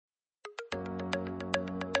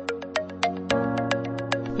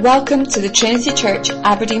Welcome to the Trinity Church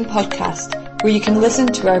Aberdeen podcast, where you can listen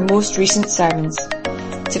to our most recent sermons.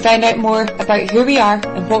 To find out more about who we are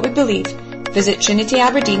and what we believe, visit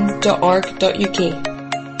trinityaberdeen.org.uk.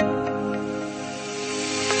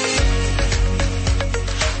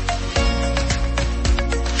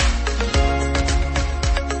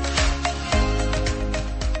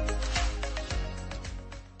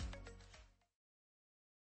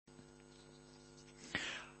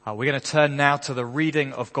 We're going to turn now to the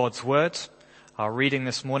reading of God's Word. Our reading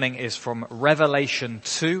this morning is from Revelation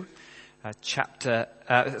 2,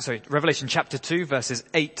 Revelation chapter 2, verses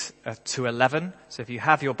 8 to 11. So if you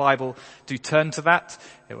have your Bible, do turn to that.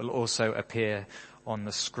 It will also appear on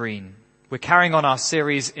the screen. We're carrying on our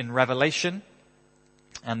series in Revelation,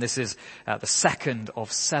 and this is the second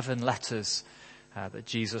of 7 letters that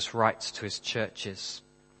Jesus writes to his churches.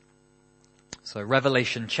 So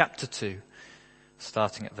Revelation chapter 2.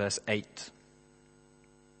 Starting at verse 8.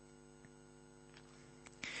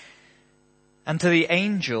 And to the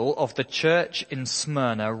angel of the church in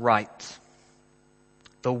Smyrna write,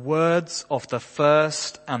 the words of the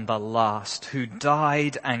first and the last who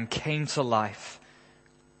died and came to life.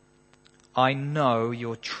 I know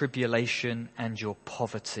your tribulation and your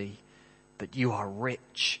poverty, but you are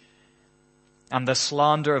rich. And the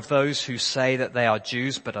slander of those who say that they are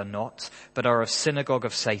Jews but are not, but are a synagogue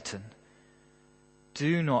of Satan.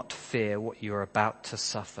 Do not fear what you are about to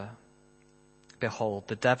suffer. Behold,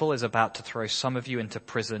 the devil is about to throw some of you into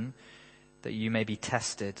prison, that you may be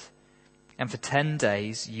tested. And for 10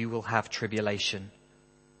 days you will have tribulation.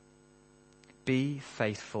 Be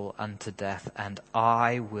faithful unto death, and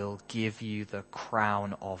I will give you the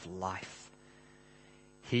crown of life.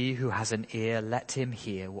 He who has an ear, let him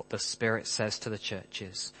hear what the Spirit says to the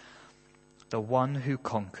churches. The one who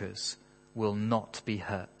conquers will not be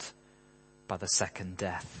hurt by the second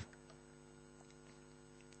death.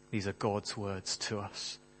 These are God's words to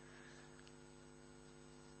us.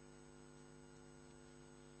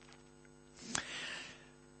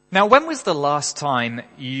 Now, when was the last time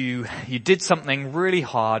you did something really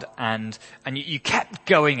hard and you kept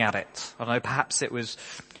going at it? I don't know, perhaps it was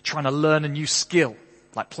trying to learn a new skill,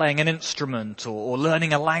 like playing an instrument or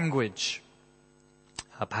learning a language.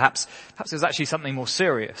 Perhaps it was actually something more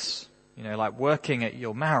serious. You know, like working at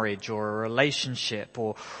your marriage or a relationship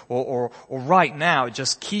or right now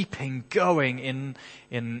just keeping going in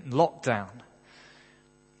lockdown.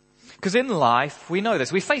 Because in life, we know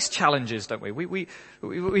this. We face challenges, don't we? We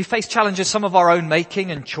face challenges, some of our own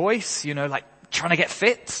making and choice, you know, like trying to get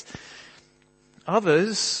fit.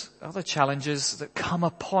 Other challenges that come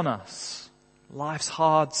upon us. Life's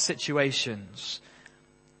hard situations.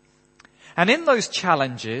 And in those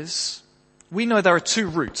challenges, we know there are 2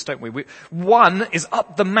 routes, don't we? One is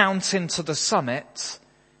up the mountain to the summit,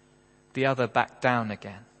 the other back down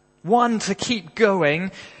again. One to keep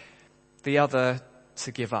going, the other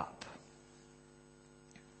to give up.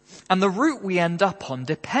 And the route we end up on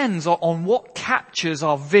depends on what captures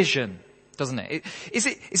our vision, doesn't it? Is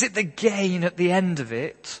it the gain at the end of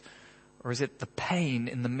it, or is it the pain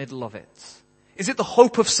in the middle of it? Is it the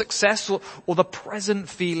hope of success or the present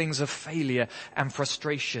feelings of failure and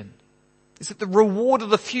frustration? Is it the reward of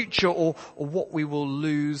the future or what we will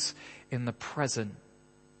lose in the present?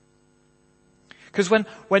 Because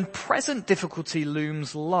when present difficulty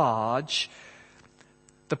looms large,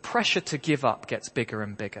 the pressure to give up gets bigger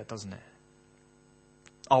and bigger, doesn't it?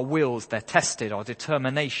 Our wills, they're tested. Our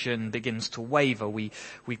determination begins to waver. We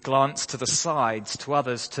glance to the sides, to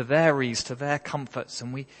others, to their ease, to their comforts,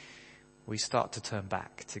 and we start to turn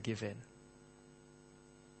back, to give in.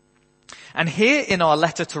 And here in our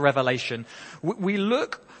letter to Revelation, we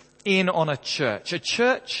look in on a church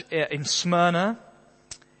in Smyrna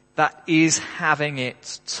that is having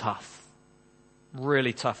it tough,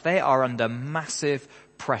 really tough. They are under massive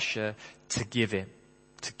pressure to give in,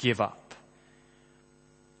 to give up.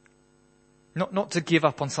 Not to give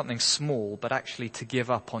up on something small, but actually to give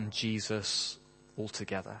up on Jesus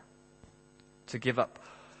altogether. To give up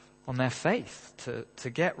on their faith, to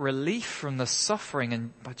get relief from the suffering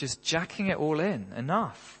and by just jacking it all in.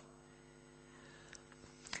 Enough.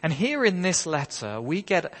 And here in this letter, we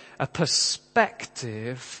get a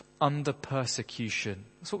perspective under persecution.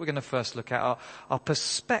 That's what we're going to first look at, our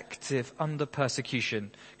perspective under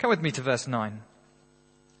persecution. Come with me to verse 9.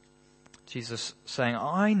 Jesus saying,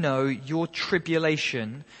 I know your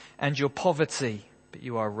tribulation and your poverty, but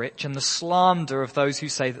you are rich, and the slander of those who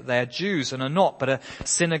say that they are Jews and are not, but a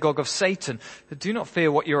synagogue of Satan. But do not fear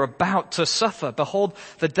what you're about to suffer. Behold,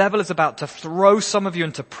 the devil is about to throw some of you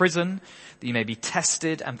into prison, that you may be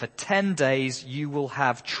tested, and for 10 days you will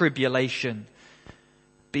have tribulation.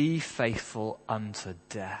 be faithful unto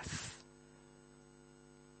death.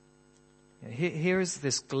 Here is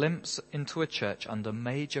this glimpse into a church under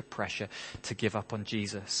major pressure to give up on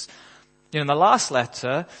Jesus. In the last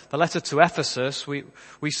letter, the letter to Ephesus,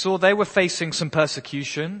 we saw they were facing some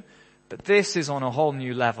persecution, but this is on a whole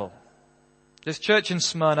new level. This church in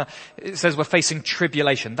Smyrna, it says we're facing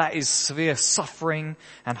tribulation. That is severe suffering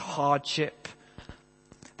and hardship.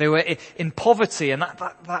 They were in poverty, and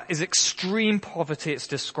that is extreme poverty it's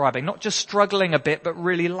describing. Not just struggling a bit, but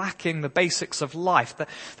really lacking the basics of life.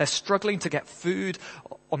 They're struggling to get food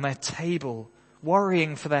on their table,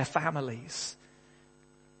 worrying for their families.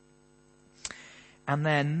 And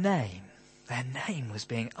their name was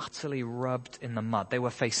being utterly rubbed in the mud. They were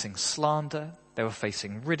facing slander. They were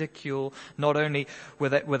facing ridicule. Not only were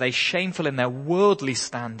they shameful in their worldly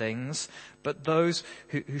standings, but those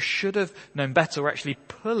who should have known better were actually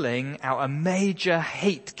pulling out a major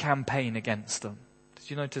hate campaign against them. Did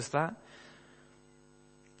you notice that?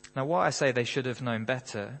 Now, why I say they should have known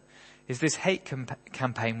better is this hate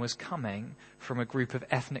campaign was coming from a group of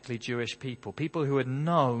ethnically Jewish people who had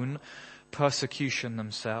known persecution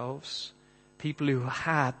themselves, people who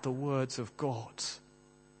had the words of God.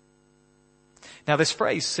 Now, this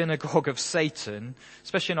phrase, synagogue of Satan,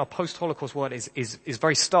 especially in our post-Holocaust world, is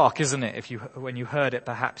very stark, isn't it? When you heard it,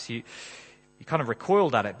 perhaps you kind of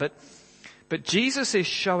recoiled at it. But Jesus is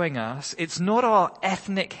showing us it's not our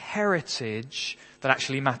ethnic heritage that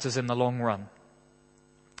actually matters in the long run.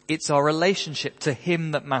 It's our relationship to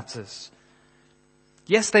Him that matters.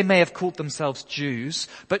 Yes, they may have called themselves Jews,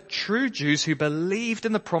 but true Jews who believed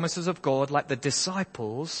in the promises of God, like the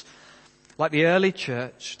disciples, like the early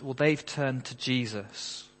church, well, they've turned to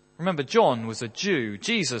Jesus. Remember, John was a Jew.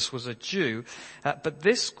 Jesus was a Jew. But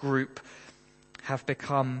this group have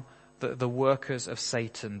become the workers of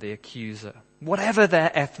Satan, the accuser. Whatever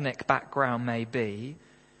their ethnic background may be,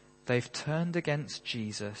 they've turned against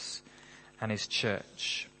Jesus and His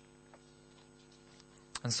church.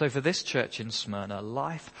 And so for this church in Smyrna,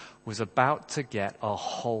 life was about to get a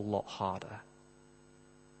whole lot harder.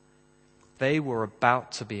 They were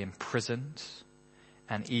about to be imprisoned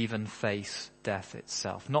and even face death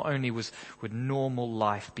itself. Not only would normal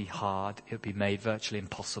life be hard, it would be made virtually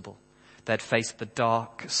impossible. They'd face the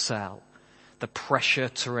dark cell, the pressure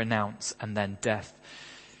to renounce, and then death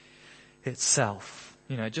itself.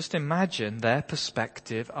 Just imagine their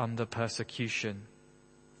perspective under persecution.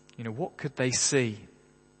 What could they see?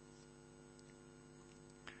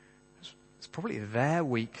 It's probably their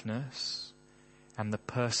weakness and the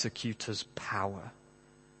persecutor's power.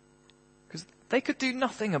 Because they could do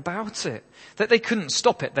nothing about it. That they couldn't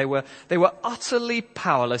stop it. They were utterly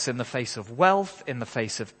powerless in the face of wealth, in the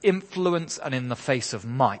face of influence, and in the face of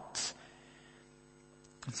might.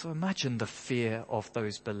 And so imagine the fear of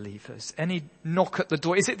those believers. Any knock at the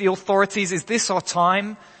door. Is it the authorities? Is this our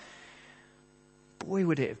time? Boy,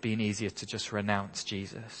 would it have been easier to just renounce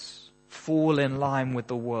Jesus. Fall in line with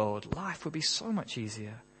the world. Life would be so much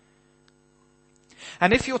easier.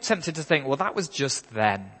 And if you're tempted to think, well, that was just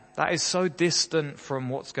then. That is so distant from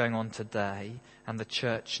what's going on today and the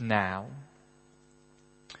church now.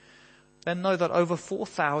 Then know that over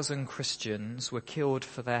 4,000 Christians were killed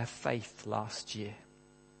for their faith last year.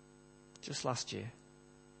 Just last year.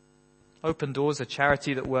 Open Doors, a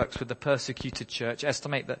charity that works with the persecuted church,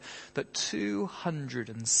 estimate that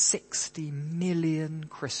 260 million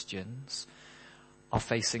Christians are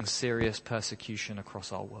facing serious persecution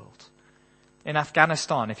across our world. In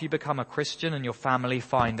Afghanistan, if you become a Christian and your family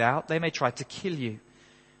find out, they may try to kill you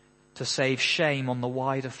to save shame on the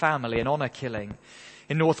wider family and honor killing.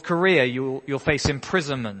 In North Korea, you'll face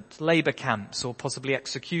imprisonment, labor camps, or possibly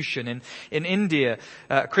execution. In India,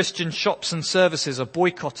 Christian shops and services are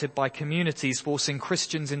boycotted by communities, forcing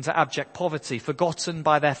Christians into abject poverty, forgotten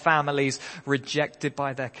by their families, rejected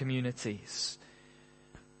by their communities.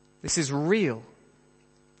 This is real.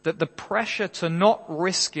 That the pressure to not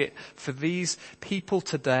risk it for these people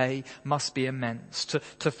today must be immense.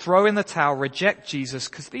 To throw in the towel, reject Jesus,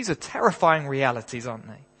 because these are terrifying realities, aren't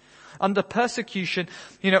they? Under persecution,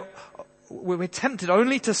 we're tempted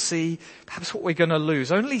only to see perhaps what we're going to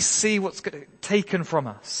lose, only see what's taken from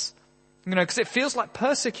us. Because it feels like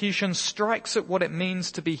persecution strikes at what it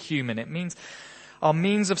means to be human. It means our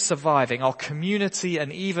means of surviving, our community,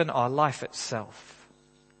 and even our life itself.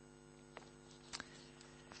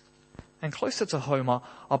 And closer to home,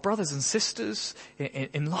 our brothers and sisters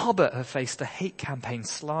in Larbert have faced a hate campaign,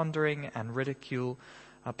 slandering and ridicule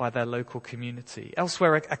by their local community.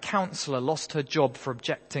 Elsewhere, a counsellor lost her job for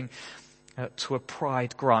objecting to a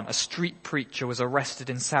pride grant. A street preacher was arrested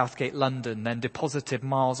in Southgate, London, then deposited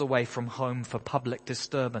miles away from home for public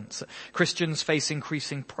disturbance. Christians face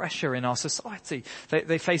increasing pressure in our society.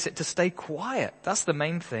 They face it to stay quiet. That's the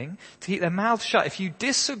main thing, to keep their mouths shut. If you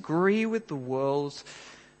disagree with the world,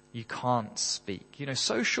 you can't speak. You know,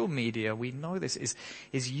 social media, we know this,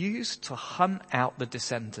 is used to hunt out the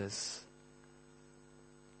dissenters.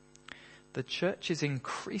 The church is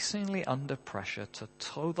increasingly under pressure to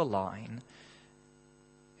toe the line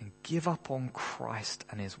and give up on Christ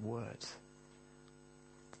and his word.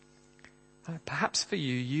 Perhaps for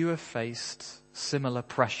you, you have faced similar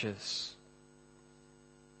pressures.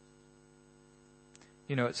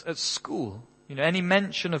 You know, at school, you know, any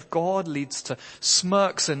mention of God leads to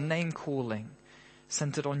smirks and name-calling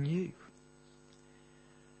centered on you.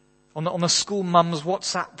 On the school mum's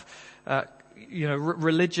WhatsApp,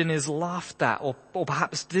 religion is laughed at, or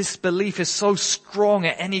perhaps disbelief is so strong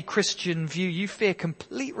at any Christian view, you fear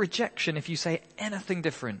complete rejection if you say anything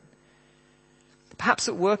different. Perhaps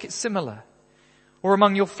at work it's similar, or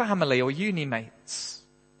among your family or uni mates.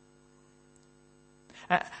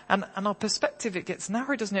 And our perspective, it gets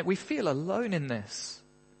narrow, doesn't it? We feel alone in this.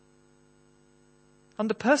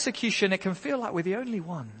 Under persecution, it can feel like we're the only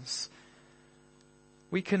ones.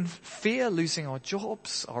 We can fear losing our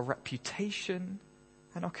jobs, our reputation,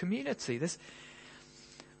 and our community. This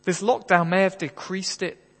lockdown may have decreased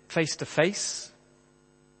it face to face,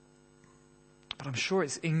 but I'm sure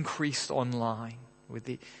it's increased online with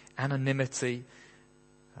the anonymity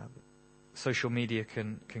social media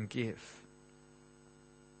can give.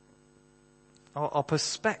 Our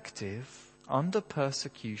perspective under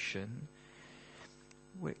persecution,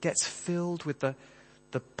 it gets filled with the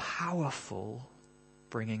powerful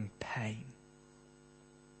bringing pain.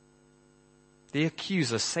 The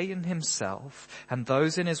accuser, Satan himself, and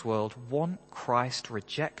those in his world want Christ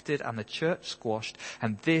rejected and the church squashed,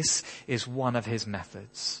 and this is one of his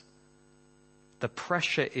methods. The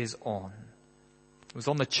pressure is on. It was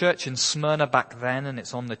on the church in Smyrna back then, and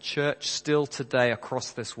it's on the church still today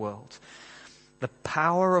across this world. The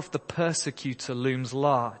power of the persecutor looms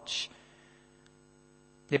large.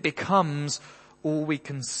 It becomes all we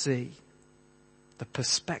can see. The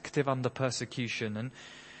perspective under persecution. And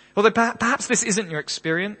although perhaps this isn't your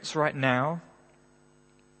experience right now,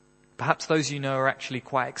 perhaps those you know are actually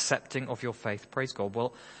quite accepting of your faith. Praise God.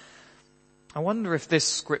 Well, I wonder if this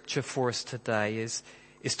scripture for us today is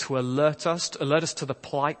to alert us to the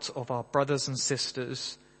plight of our brothers and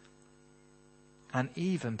sisters, and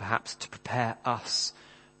even perhaps to prepare us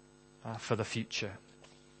for the future.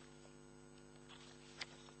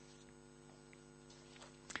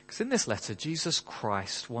 Because in this letter, Jesus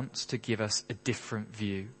Christ wants to give us a different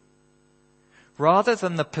view. Rather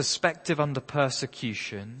than the perspective under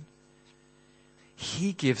persecution,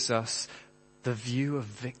 he gives us the view of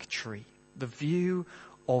victory. The view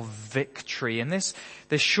of victory. In this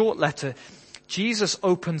short letter, Jesus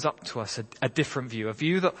opens up to us a different view. A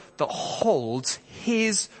view that holds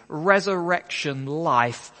his resurrection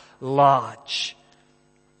life large.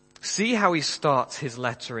 See how he starts his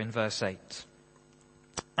letter in verse 8.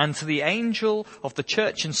 And to the angel of the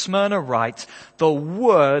church in Smyrna write, the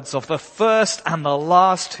words of the first and the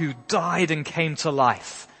last who died and came to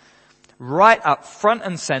life. Right up front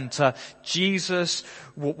and center, Jesus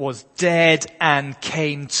was dead and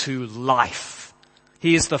came to life.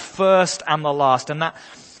 He is the first and the last. And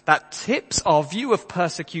that tips our view of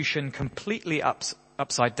persecution completely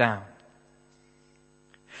upside down.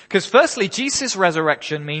 Because firstly, Jesus'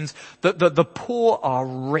 resurrection means that the poor are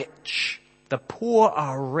rich. The poor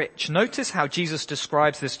are rich. Notice how Jesus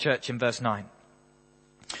describes this church in verse 9.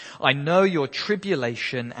 I know your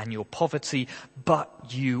tribulation and your poverty, but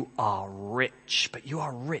you are rich. But you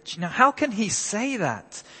are rich. Now, how can he say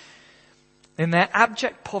that? In their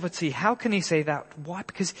abject poverty, how can he say that? Why?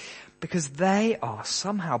 Because they are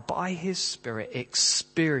somehow, by his Spirit,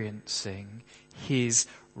 experiencing his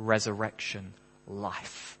resurrection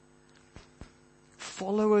life.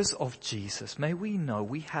 Followers of Jesus, may we know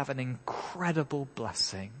we have an incredible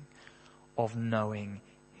blessing of knowing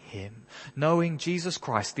him. Knowing Jesus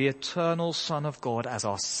Christ, the eternal Son of God, as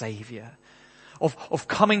our Savior. Of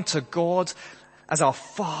coming to God as our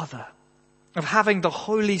Father. Of having the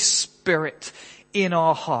Holy Spirit in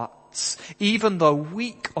our hearts. Even though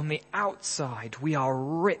weak on the outside, we are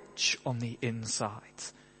rich on the inside.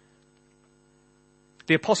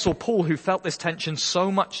 The Apostle Paul, who felt this tension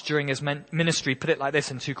so much during his ministry, put it like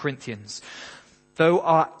this in 2 Corinthians. Though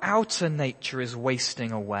our outer nature is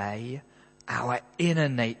wasting away, our inner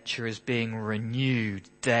nature is being renewed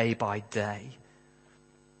day by day.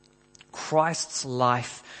 Christ's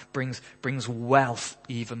life brings wealth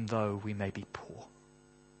even though we may be poor.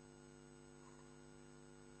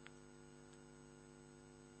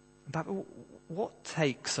 But what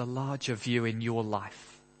takes a larger view in your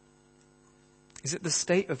life? Is it the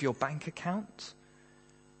state of your bank account?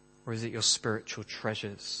 Or is it your spiritual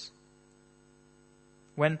treasures?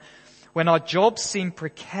 When our jobs seem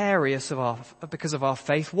precarious because of our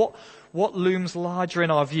faith, what looms larger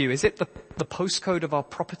in our view? Is it the postcode of our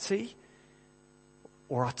property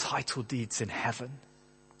or our title deeds in heaven?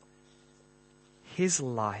 His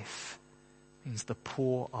life means the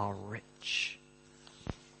poor are rich.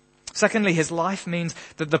 Secondly, his life means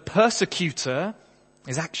that the persecutor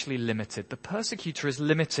is actually limited. The persecutor is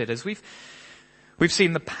limited. As we've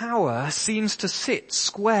seen, the power seems to sit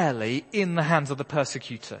squarely in the hands of the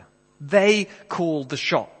persecutor. They call the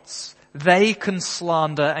shots. They can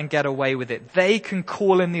slander and get away with it. They can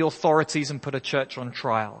call in the authorities and put a church on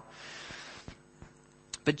trial.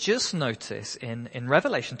 But just notice in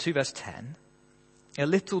Revelation 2 verse 10, a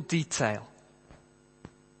little detail.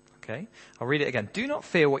 Okay, I'll read it again. Do not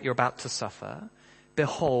fear what you're about to suffer.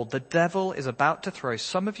 Behold, the devil is about to throw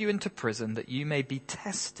some of you into prison that you may be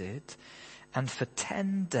tested, and for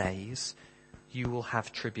 10 days you will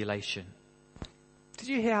have tribulation. Did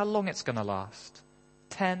you hear how long it's going to last?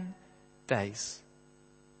 10 days.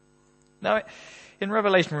 Now, in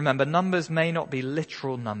Revelation, remember, numbers may not be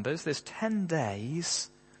literal numbers. There's 10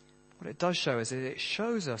 days. What it does show is it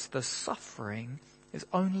shows us the suffering is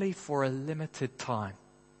only for a limited time.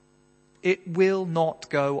 It will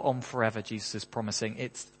not go on forever, Jesus is promising.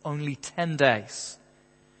 It's only 10 days.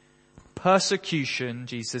 Persecution,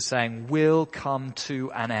 Jesus is saying, will come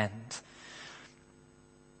to an end.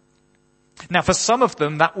 Now, for some of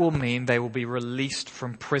them, that will mean they will be released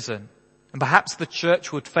from prison. And perhaps the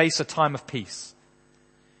church would face a time of peace.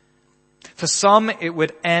 For some, it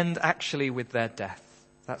would end actually with their death.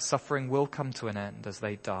 That suffering will come to an end as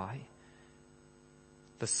they die.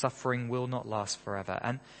 The suffering will not last forever.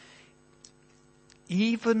 And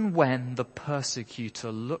even when the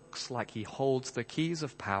persecutor looks like he holds the keys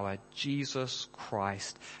of power, Jesus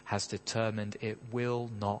Christ has determined it will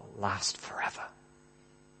not last forever.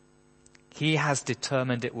 He has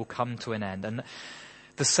determined it will come to an end. And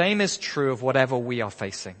the same is true of whatever we are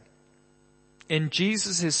facing. In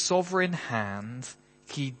Jesus' sovereign hand,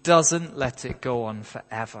 he doesn't let it go on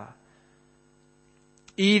forever.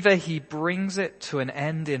 Either he brings it to an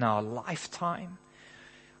end in our lifetime,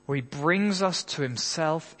 or he brings us to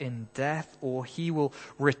himself in death, or he will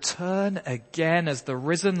return again as the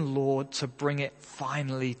risen Lord to bring it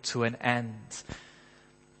finally to an end.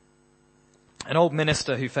 An old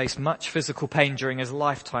minister who faced much physical pain during his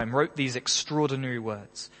lifetime wrote these extraordinary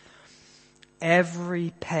words.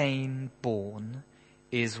 Every pain borne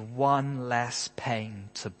is one less pain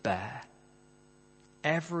to bear.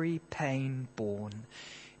 Every pain borne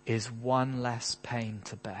is one less pain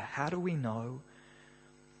to bear. How do we know?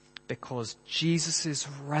 Because Jesus'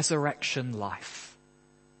 resurrection life,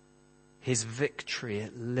 his victory,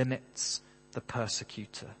 it limits the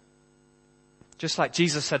persecutor. Just like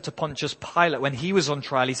Jesus said to Pontius Pilate when he was on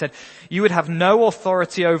trial, he said, you would have no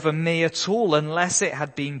authority over me at all unless it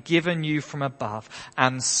had been given you from above.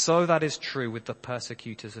 And so that is true with the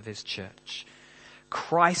persecutors of his church.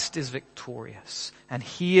 Christ is victorious and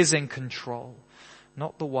he is in control,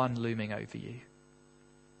 not the one looming over you.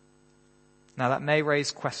 Now that may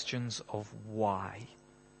raise questions of why.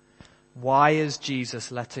 Why is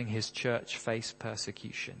Jesus letting his church face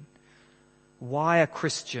persecution? Why are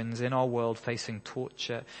Christians in our world facing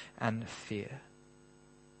torture and fear?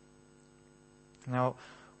 Now,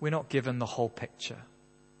 we're not given the whole picture.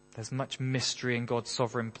 There's much mystery in God's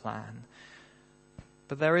sovereign plan.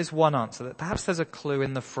 But there is one answer, that perhaps there's a clue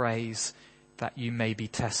in the phrase that you may be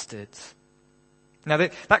tested. Now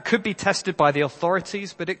that could be tested by the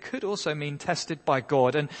authorities, but it could also mean tested by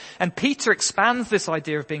God. And Peter expands this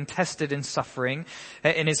idea of being tested in suffering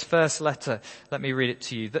in his first letter. Let me read it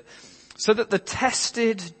to you. So that the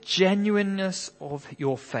tested genuineness of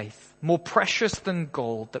your faith, more precious than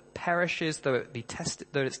gold that perishes though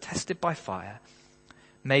it's tested by fire,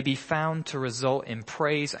 may be found to result in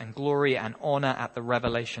praise and glory and honor at the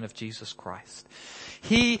revelation of Jesus Christ.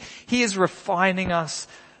 He is refining us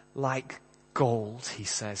like gold, he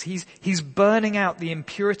says. He's burning out the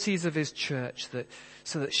impurities of his church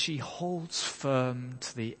so that she holds firm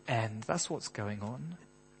to the end. That's what's going on.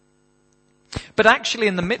 But actually,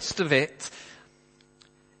 in the midst of it,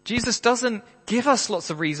 Jesus doesn't give us lots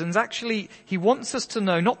of reasons. Actually, he wants us to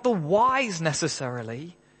know not the whys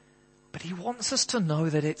necessarily, but he wants us to know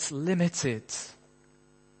that it's limited.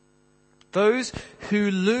 Those who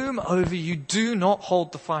loom over you do not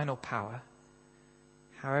hold the final power,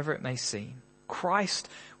 however it may seem. Christ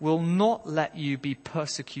will not let you be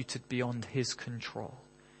persecuted beyond his control.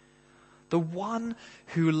 The one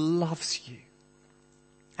who loves you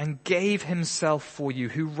and gave himself for you,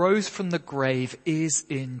 who rose from the grave, is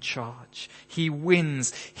in charge. He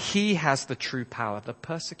wins. He has the true power. The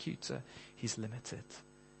persecutor, he's limited.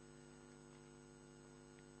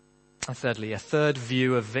 And thirdly, a third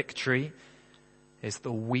view of victory is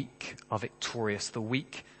the weak are victorious. The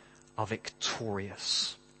weak are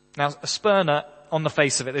victorious. Now, Smyrna, on the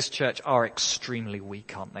face of it, this church are extremely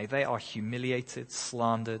weak, aren't they? They are humiliated,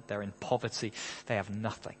 slandered, they're in poverty, they have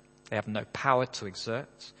nothing. They have no power to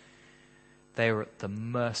exert. They are at the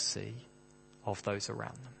mercy of those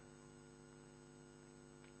around them.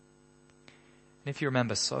 And if you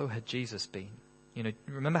remember, so had Jesus been. You know,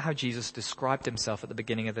 remember how Jesus described himself at the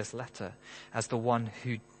beginning of this letter as the one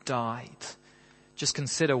who died. Just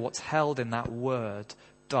consider what's held in that word,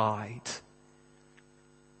 died.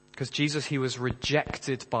 Because Jesus, he was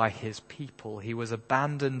rejected by his people. He was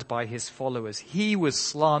abandoned by his followers. He was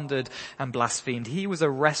slandered and blasphemed. He was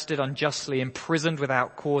arrested unjustly, imprisoned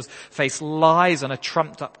without cause, faced lies on a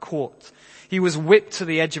trumped up court. He was whipped to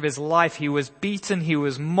the edge of his life. He was beaten. He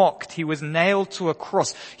was mocked. He was nailed to a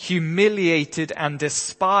cross, humiliated and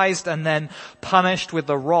despised, and then punished with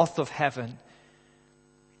the wrath of heaven.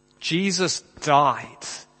 Jesus died.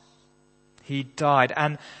 He died.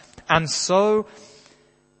 And so,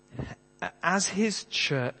 as his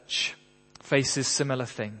church faces similar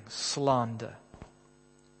things, slander,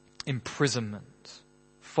 imprisonment,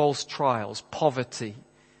 false trials, poverty,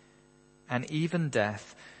 and even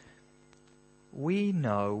death, we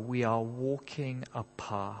know we are walking a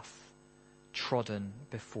path trodden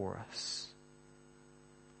before us.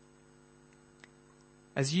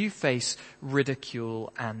 As you face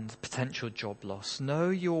ridicule and potential job loss, know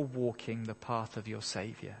you're walking the path of your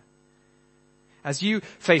Savior. As you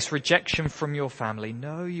face rejection from your family,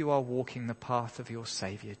 know you are walking the path of your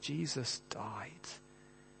Savior. Jesus died,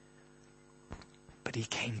 but he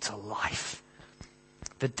came to life.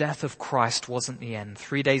 The death of Christ wasn't the end.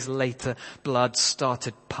 3 days later, blood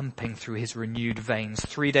started pumping through his renewed veins.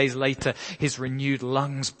 3 days later, his renewed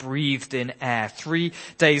lungs breathed in air. 3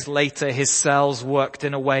 days later, his cells worked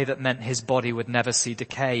in a way that meant his body would never see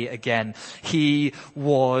decay again. He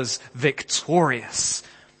was victorious.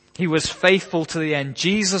 He was faithful to the end.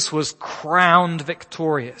 Jesus was crowned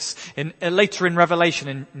victorious. Later in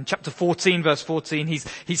Revelation, in chapter 14, verse 14,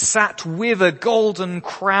 he sat with a golden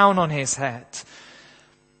crown on his head.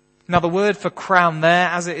 Now the word for crown there,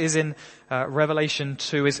 as it is in Revelation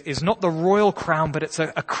 2, is not the royal crown, but it's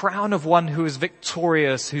a crown of one who is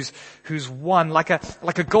victorious, who's won, like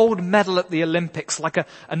a gold medal at the Olympics, like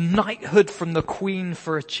a knighthood from the Queen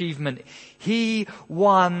for achievement. He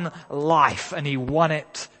won life, and he won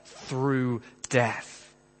it through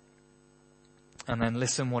death. And then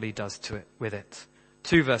listen what he does to it with it.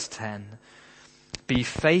 2 verse 10. Be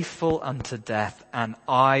faithful unto death, and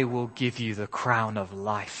I will give you the crown of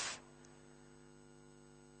life.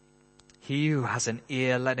 He who has an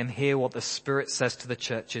ear, let him hear what the Spirit says to the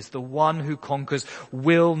churches. The one who conquers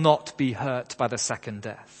will not be hurt by the second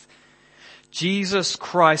death. Jesus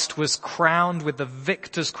Christ was crowned with the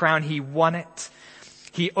victor's crown. He won it.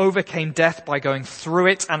 He overcame death by going through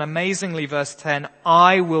it. And amazingly, verse 10,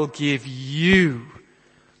 I will give you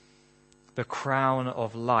the crown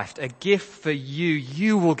of life. A gift for you.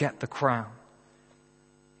 You will get the crown.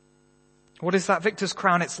 What is that victor's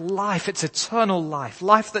crown? It's life. It's eternal life.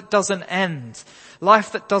 Life that doesn't end.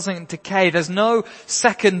 Life that doesn't decay. There's no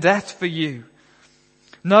second death for you.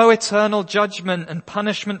 No eternal judgment and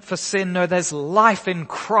punishment for sin. No, there's life in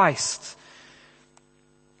Christ.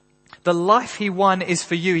 The life he won is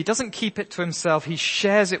for you. He doesn't keep it to himself. He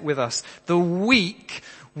shares it with us. The weak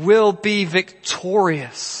will be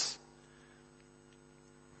victorious.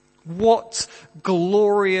 What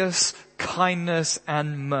glorious kindness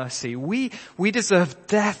and mercy. We deserve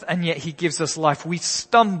death, and yet he gives us life. We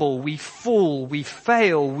stumble, we fall, we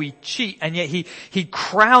fail, we cheat, and yet he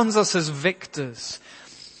crowns us as victors,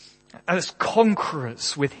 as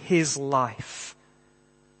conquerors with his life.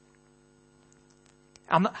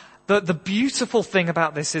 And the beautiful thing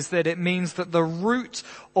about this is that it means that the root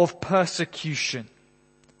of persecution,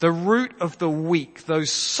 the root of the weak,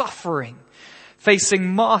 those suffering, facing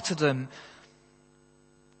martyrdom,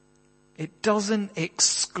 it doesn't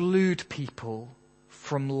exclude people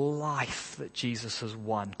from life that Jesus has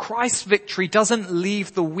won. Christ's victory doesn't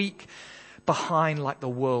leave the weak behind like the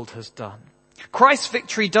world has done. Christ's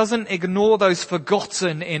victory doesn't ignore those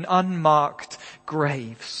forgotten in unmarked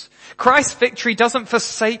graves. Christ's victory doesn't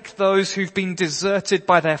forsake those who've been deserted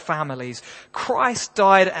by their families. Christ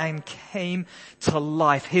died and came to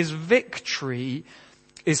life. His victory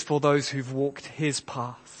is for those who've walked his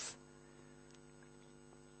path.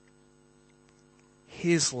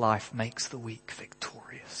 His life makes the weak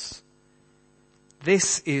victorious.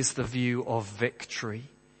 This is the view of victory.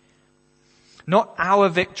 Not our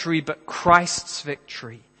victory, but Christ's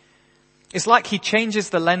victory. It's like he changes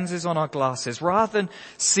the lenses on our glasses. Rather than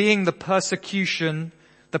seeing the persecution,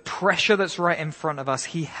 the pressure that's right in front of us,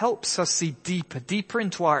 he helps us see deeper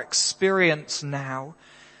into our experience now,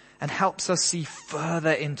 and helps us see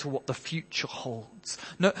further into what the future holds.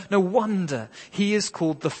 No wonder he is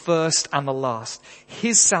called the first and the last.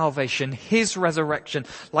 His salvation, his resurrection,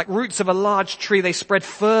 like roots of a large tree, they spread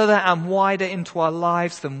further and wider into our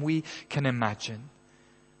lives than we can imagine.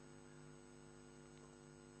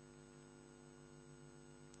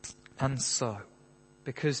 And so,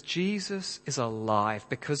 because Jesus is alive,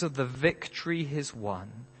 because of the victory he's won,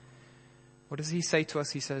 what does he say to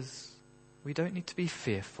us? He says, we don't need to be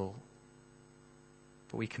fearful,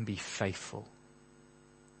 but we can be faithful.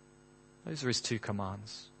 Those are his two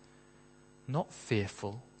commands. Not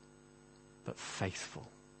fearful, but faithful.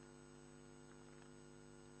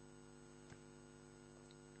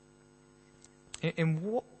 In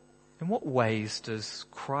what ways does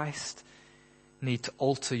Christ need to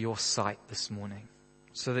alter your sight this morning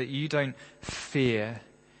so that you don't fear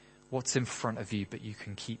what's in front of you, but you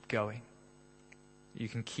can keep going? You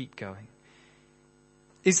can keep going.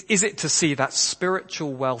 Is it to see that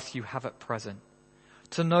spiritual wealth you have at present?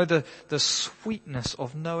 To know the sweetness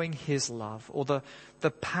of knowing his love, or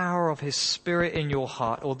the power of his Spirit in your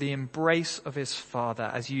heart, or the embrace of his Father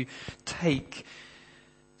as you take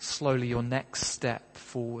slowly your next step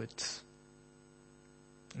forward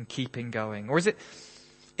and keeping going? Or is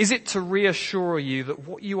it to reassure you that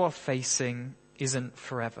what you are facing isn't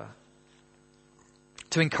forever?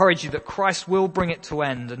 To encourage you that Christ will bring it to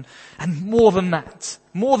end, and more than that,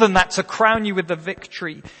 to crown you with the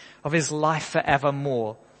victory of his life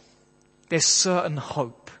forevermore. There's certain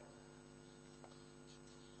hope.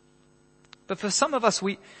 But for some of us,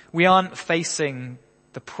 we aren't facing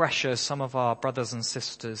the pressure some of our brothers and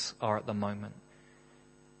sisters are at the moment.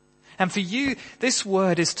 And for you, this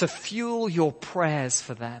word is to fuel your prayers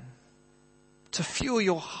for them, to fuel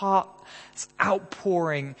your heart's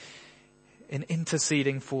outpouring in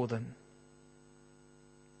interceding for them.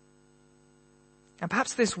 And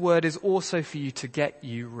perhaps this word is also for you to get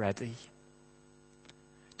you ready,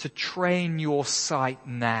 to train your sight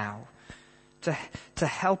now, to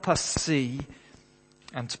help us see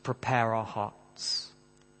and to prepare our hearts.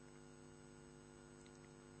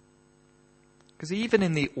 Because even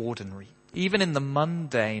in the ordinary, even in the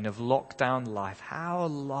mundane of lockdown life, how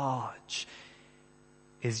large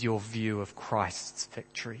is your view of Christ's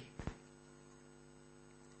victory?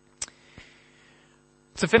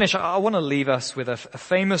 To finish, I want to leave us with a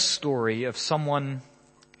famous story of someone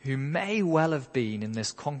who may well have been in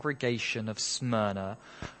this congregation of Smyrna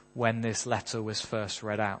when this letter was first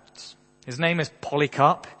read out. His name is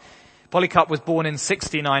Polycarp. Polycarp was born in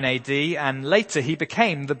 69 AD, and later he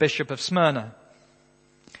became the Bishop of Smyrna.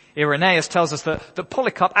 Irenaeus tells us that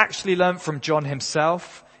Polycarp actually learned from John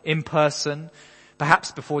himself in person,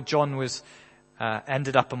 perhaps before John was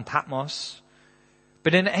ended up on Patmos.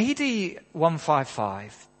 But in AD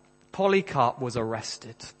 155, Polycarp was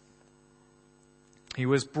arrested. He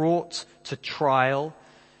was brought to trial,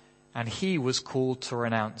 and he was called to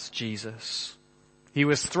renounce Jesus. He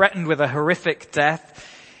was threatened with a horrific death.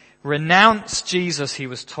 Renounce Jesus, he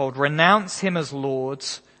was told. Renounce him as Lord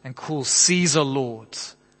and call Caesar Lord.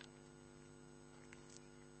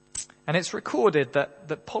 And it's recorded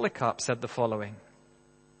that Polycarp said the following: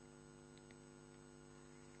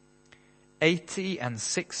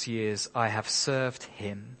 86 years I have served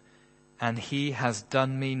him, and he has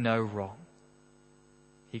done me no wrong.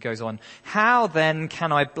 He goes on, how then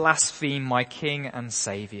can I blaspheme my King and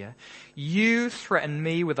Saviour? You threaten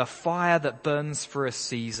me with a fire that burns for a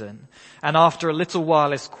season, and after a little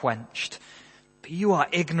while is quenched. But you are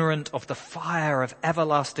ignorant of the fire of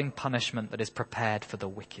everlasting punishment that is prepared for the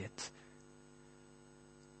wicked.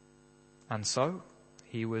 And so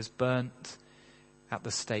he was burnt at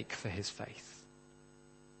the stake for his faith.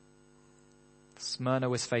 Smyrna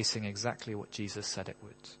was facing exactly what Jesus said it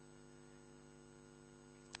would.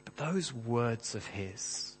 But those words of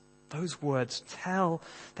his, those words tell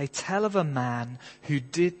of a man who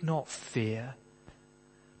did not fear,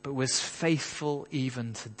 but was faithful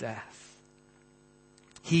even to death.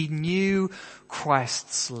 He knew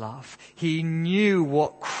Christ's love. He knew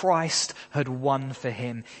what Christ had won for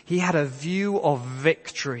him. He had a view of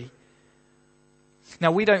victory.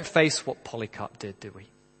 Now, we don't face what Polycarp did, do we?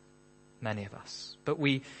 Many of us. But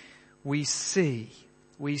we see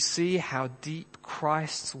how deep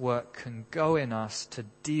Christ's work can go in us to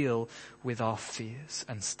deal with our fears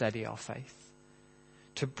and steady our faith,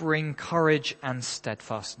 to bring courage and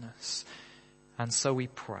steadfastness. And so we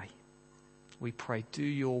pray. We pray, do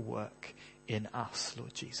your work in us,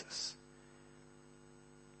 Lord Jesus.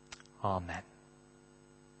 Amen.